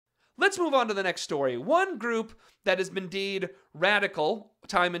let's move on to the next story. One group that has been indeed radical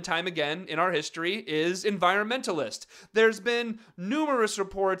time and time again in our history is environmentalists. There's been numerous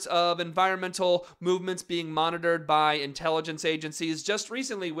reports of environmental movements being monitored by intelligence agencies. Just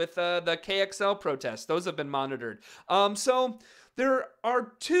recently with the KXL protests, those have been monitored. So there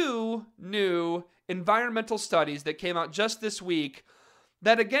are two new environmental studies that came out just this week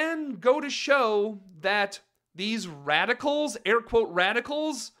that again go to show that these radicals, air quote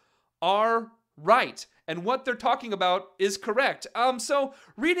radicals, are right. And what they're talking about is correct. So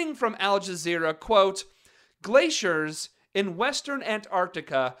reading from Al Jazeera, quote, glaciers in Western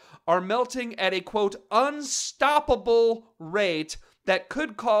Antarctica are melting at a, quote, unstoppable rate that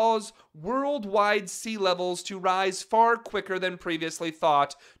could cause worldwide sea levels to rise far quicker than previously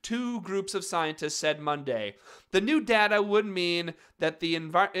thought, two groups of scientists said Monday. The new data would mean that the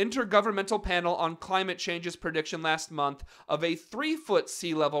Intergovernmental Panel on Climate Change's prediction last month of a 3-foot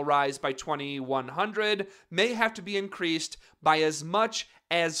sea level rise by 2100 may have to be increased by as much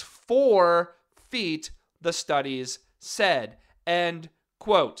as 4 feet, the studies said. End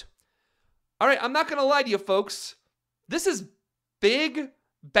quote. All right, I'm not going to lie to you, folks. This is big,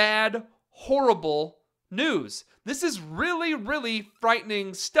 bad, horrible news. This is really, really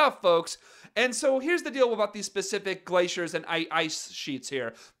frightening stuff, folks. And so here's the deal about these specific glaciers and ice sheets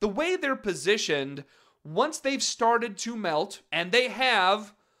here. The way they're positioned, once they've started to melt, and they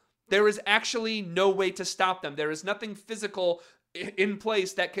have, there is actually no way to stop them. There is nothing physical in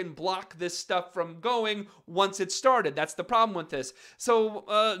place that can block this stuff from going once it's started. That's the problem with this.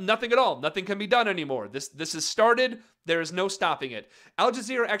 So nothing at all. Nothing can be done anymore. This is started. There is no stopping it. Al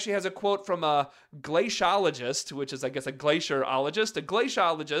Jazeera actually has a quote from a glaciologist, which is, I guess, a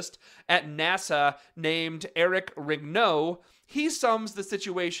glacierologist at NASA named Eric Rigneau. He sums the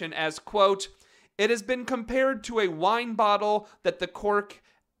situation as, quote, it has been compared to a wine bottle that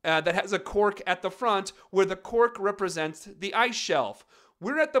that has a cork at the front, where the cork represents the ice shelf.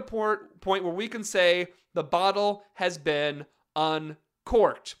 We're at the point where we can say the bottle has been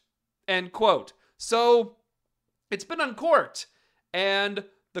uncorked. End quote. So it's been uncorked, and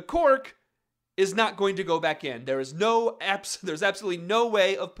the cork is not going to go back in. There's absolutely no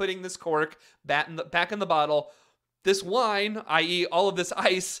way of putting this cork back in the bottle. This wine, i.e., all of this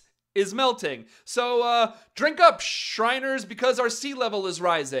ice, is melting. So drink up, Shriners, because our sea level is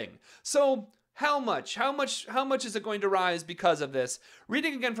rising. So how much? How much is it going to rise because of this?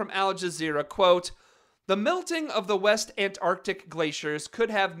 Reading again from Al Jazeera, quote, the melting of the West Antarctic glaciers could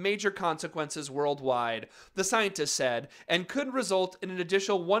have major consequences worldwide, the scientists said, and could result in an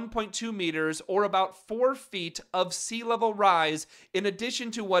additional 1.2 meters or about 4 feet of sea level rise in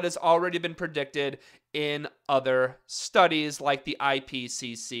addition to what has already been predicted in other studies like the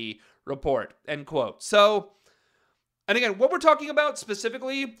IPCC report, end quote. So, and again, what we're talking about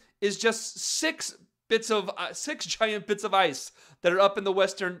specifically is just 6 giant bits of ice that are up in the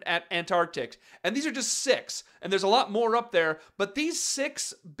Western Antarctic. And these are just 6. And there's a lot more up there. But these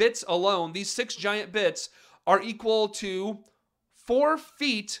 6 bits alone, these 6 giant bits, are equal to 4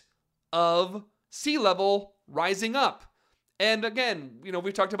 feet of sea level rising up. And again,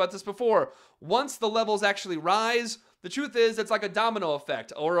 we've talked about this before. Once the levels actually rise, the truth is it's like a domino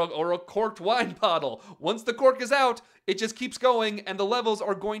effect or a corked wine bottle. Once the cork is out, it just keeps going, and the levels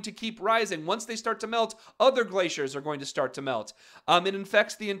are going to keep rising. Once they start to melt, other glaciers are going to start to melt. It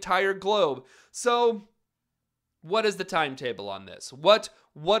infects the entire globe. So what is the timetable on this? What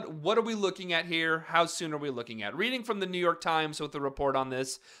are we looking at here? How soon are we looking at? Reading from the New York Times with a report on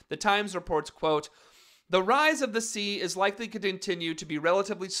this, the Times reports, quote, the rise of the sea is likely to continue to be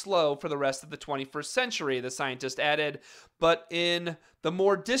relatively slow for the rest of the 21st century, the scientist added, but in the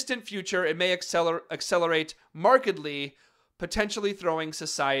more distant future, it may accelerate markedly, potentially throwing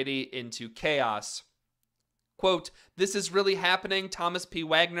society into chaos. Quote, this is really happening, Thomas P.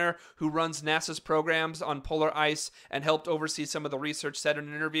 Wagner, who runs NASA's programs on polar ice and helped oversee some of the research, said in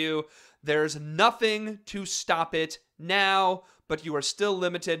an interview. There's nothing to stop it now, but you are still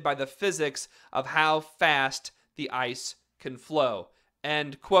limited by the physics of how fast the ice can flow.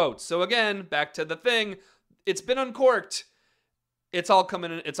 End quote. So again, back to the thing, it's been uncorked. It's all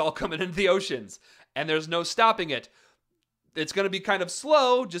coming into the oceans, and there's no stopping it. It's going to be kind of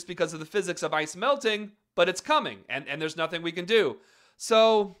slow just because of the physics of ice melting, but it's coming, and there's nothing we can do.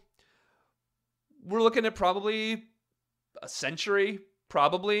 So we're looking at probably a century,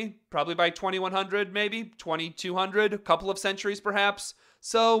 probably by 2100, maybe 2200, a couple of centuries perhaps.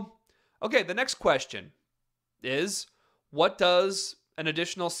 So, okay, the next question is, what does an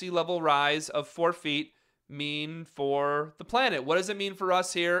additional sea level rise of 4 feet mean for the planet? What does it mean for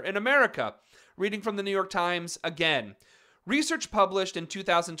us here in America? Reading from the New York Times again. Research published in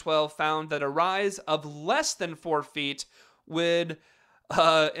 2012 found that a rise of less than 4 feet would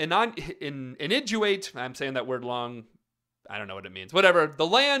inundate, I'm saying that word long, I don't know what it means. Whatever. The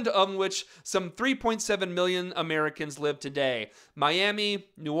land on which some 3.7 million Americans live today. Miami,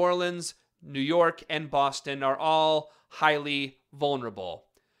 New Orleans, New York, and Boston are all highly vulnerable.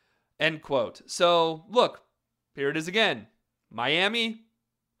 End quote. So, look, here it is again. Miami,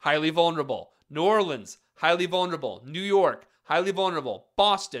 highly vulnerable. New Orleans, highly vulnerable. New York, highly vulnerable.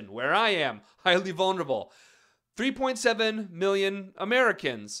 Boston, where I am, highly vulnerable. 3.7 million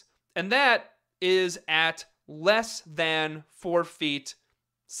Americans. And that is at less than 4 feet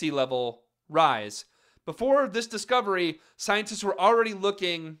sea level rise. Before this discovery, scientists were already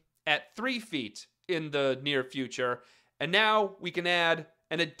looking at 3 feet in the near future, and now we can add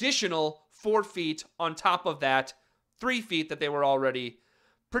an additional 4 feet on top of that 3 feet that they were already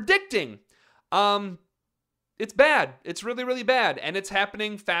predicting. It's bad. It's really, really bad. And it's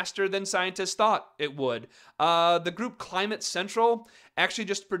happening faster than scientists thought it would. The group Climate Central actually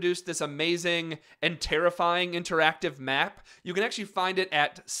just produced this amazing and terrifying interactive map. You can actually find it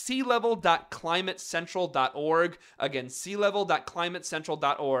at sealevel.climatecentral.org. Again,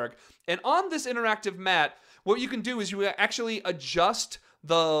 sealevel.climatecentral.org. And on this interactive map, what you can do is you actually adjust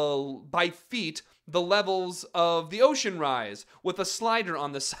by feet the levels of the ocean rise with a slider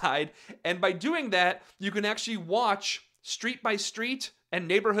on the side. And by doing that, you can actually watch street by street and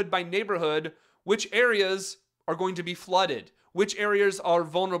neighborhood by neighborhood which areas are going to be flooded, which areas are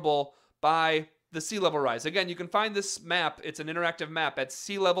vulnerable by the sea level rise. Again, you can find this map. It's an interactive map at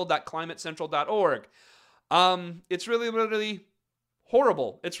sealevel.climatecentral.org. It's really, really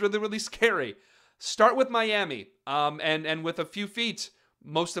horrible. It's really, really scary. Start with Miami, and with a few feet,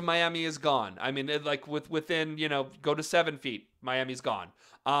 most of Miami is gone. I mean, within, go to 7 feet, Miami's gone.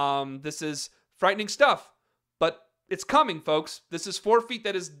 This is frightening stuff, but it's coming, folks. This is 4 feet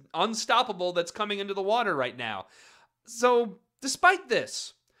that is unstoppable that's coming into the water right now. So, despite the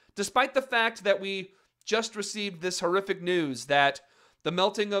fact that we just received this horrific news that the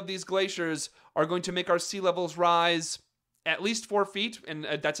melting of these glaciers are going to make our sea levels rise at least 4 feet, and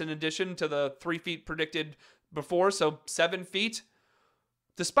that's in addition to the 3 feet predicted before, so 7 feet.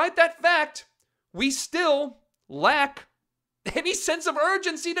 Despite that fact, we still lack any sense of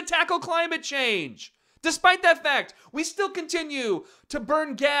urgency to tackle climate change. Despite that fact, we still continue to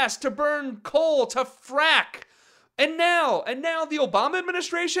burn gas, to burn coal, to frack. And now the Obama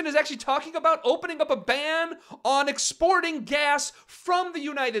administration is actually talking about opening up a ban on exporting gas from the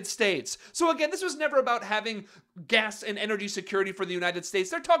United States. So again, this was never about having gas and energy security for the United States.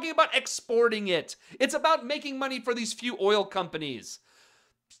 They're talking about exporting it. It's about making money for these few oil companies.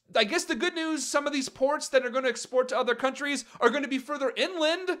 I guess the good news, some of these ports that are going to export to other countries are going to be further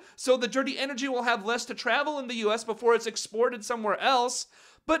inland, so the dirty energy will have less to travel in the U.S. before it's exported somewhere else.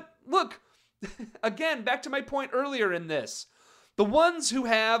 But look, again, back to my point earlier in this. The ones who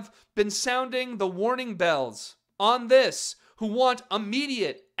have been sounding the warning bells on this, who want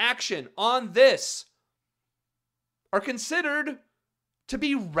immediate action on this, are considered to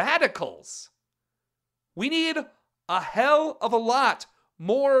be radicals. We need a hell of a lot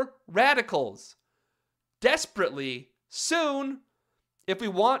more radicals desperately soon if we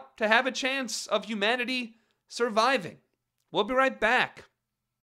want to have a chance of humanity surviving. We'll be right back.